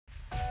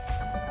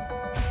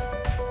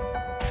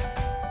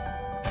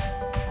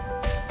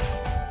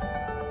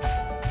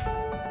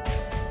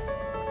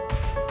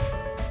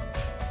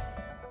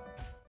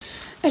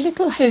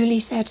little Holy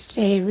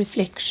Saturday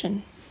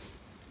reflection.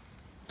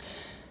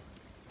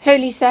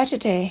 Holy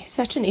Saturday,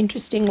 such an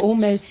interesting,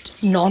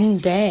 almost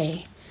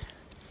non-day.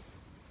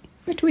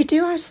 But we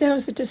do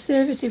ourselves a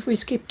disservice if we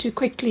skip too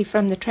quickly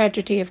from the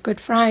tragedy of Good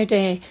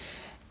Friday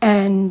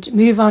and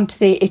move on to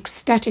the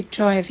ecstatic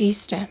joy of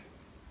Easter.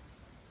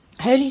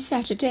 Holy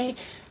Saturday,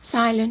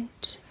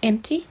 silent,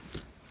 empty.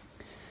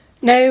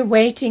 No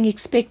waiting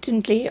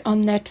expectantly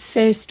on that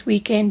first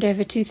weekend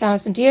over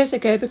 2,000 years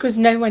ago because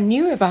no one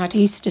knew about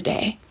Easter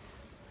Day.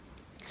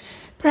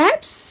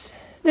 Perhaps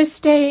this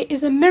day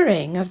is a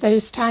mirroring of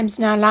those times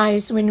in our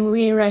lives when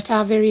we're at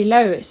our very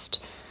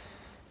lowest,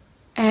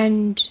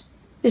 and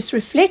this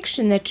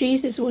reflection that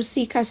Jesus will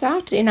seek us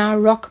out in our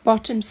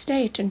rock-bottom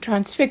state and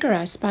transfigure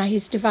us by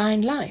his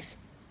divine life.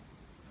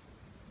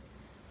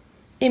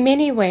 In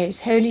many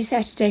ways, Holy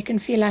Saturday can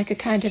feel like a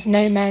kind of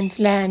no man's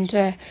land,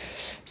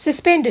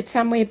 suspended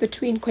somewhere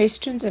between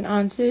questions and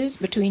answers,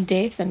 between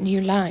death and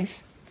new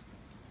life.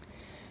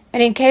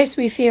 And in case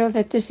we feel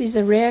that this is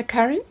a rare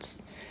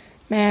occurrence,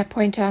 may I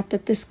point out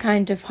that this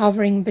kind of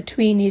hovering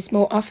between is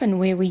more often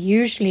where we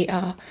usually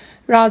are,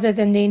 rather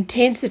than the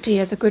intensity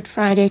of the Good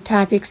Friday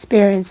type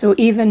experience or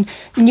even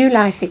new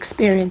life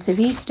experience of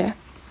Easter.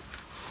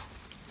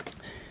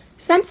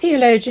 Some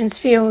theologians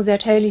feel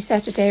that Holy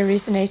Saturday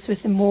resonates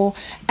with a more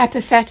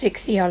apophatic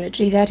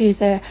theology, that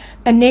is, a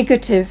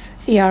negative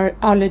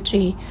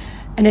theology,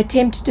 an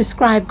attempt to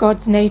describe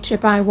God's nature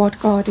by what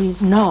God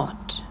is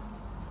not.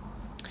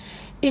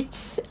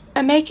 It's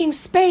a making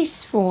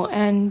space for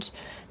and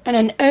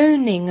an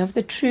owning of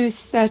the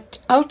truth that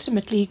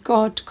ultimately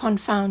God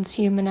confounds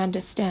human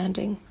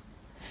understanding.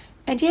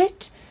 And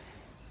yet,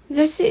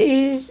 this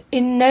is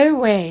in no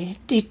way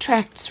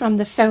detracts from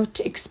the felt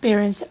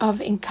experience of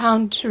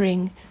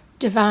encountering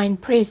divine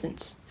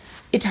presence.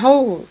 It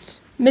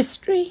holds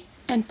mystery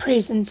and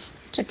presence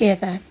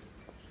together.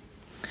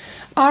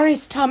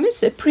 R.S.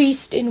 Thomas, a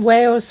priest in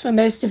Wales for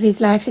most of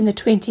his life in the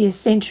 20th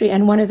century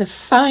and one of the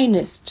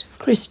finest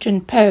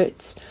Christian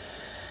poets,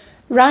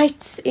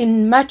 writes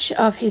in much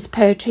of his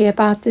poetry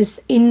about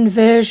this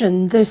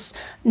inversion, this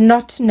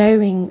not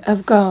knowing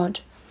of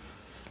God.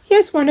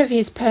 Here's one of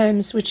his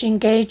poems which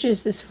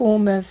engages this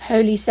form of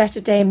Holy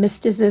Saturday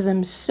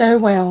mysticism so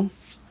well.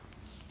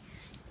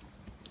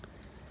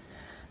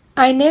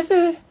 I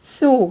never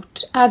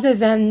thought other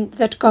than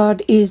that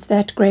God is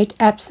that great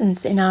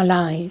absence in our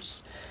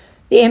lives,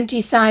 the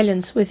empty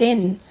silence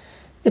within,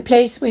 the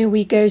place where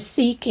we go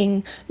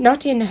seeking,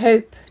 not in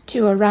hope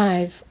to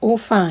arrive or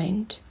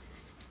find.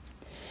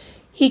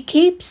 He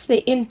keeps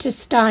the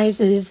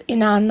interstices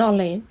in our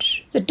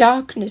knowledge, the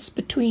darkness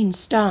between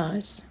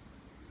stars.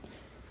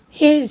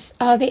 His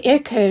are the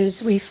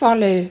echoes we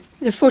follow,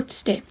 the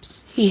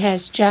footsteps he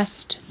has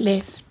just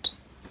left.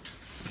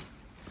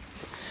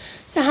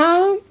 So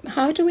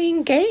how do we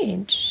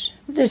engage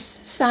this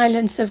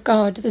silence of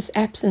God, this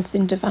absence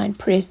in divine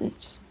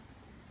presence?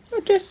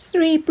 Well, just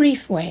three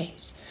brief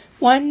ways.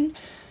 One,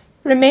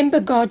 remember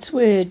God's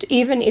word,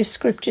 even if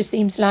scripture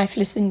seems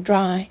lifeless and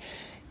dry.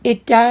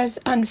 It does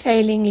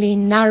unfailingly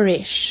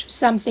nourish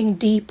something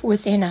deep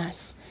within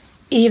us,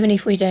 even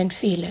if we don't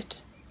feel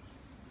it.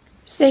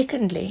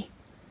 Secondly,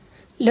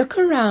 look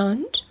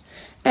around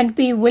and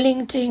be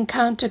willing to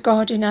encounter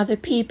God in other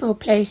people,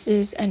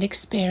 places, and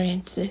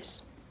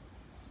experiences.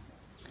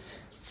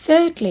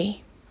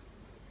 Thirdly,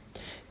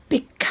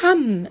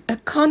 become a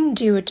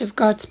conduit of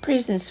God's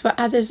presence for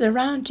others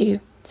around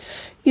you.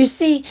 You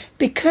see,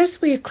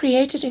 because we are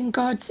created in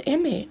God's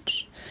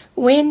image,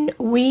 when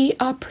we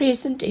are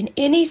present in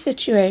any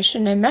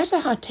situation, no matter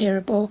how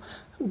terrible,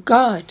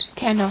 God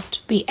cannot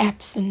be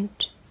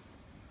absent.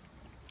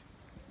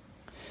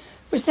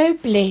 We're so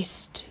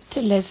blessed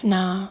to live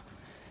now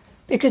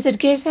because it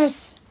gives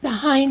us the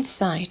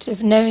hindsight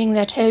of knowing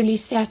that Holy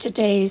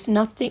Saturday is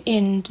not the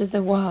end of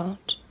the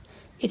world.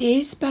 It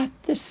is but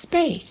the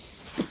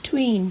space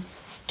between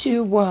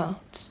two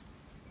worlds.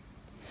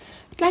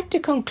 I'd like to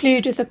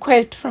conclude with a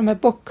quote from a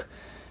book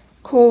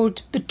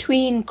called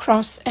Between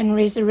Cross and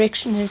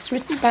Resurrection. It's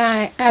written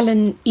by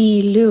Alan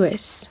E.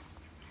 Lewis.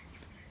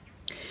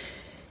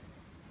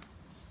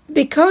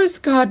 Because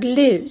God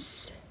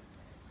lives,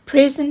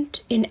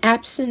 present in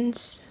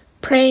absence,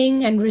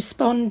 praying and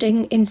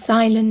responding in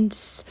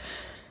silence,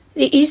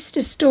 the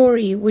Easter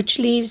story which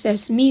leaves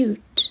us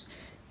mute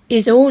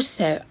is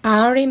also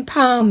our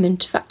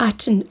empowerment for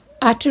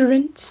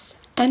utterance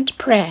and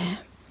prayer.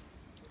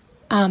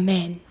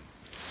 Amen.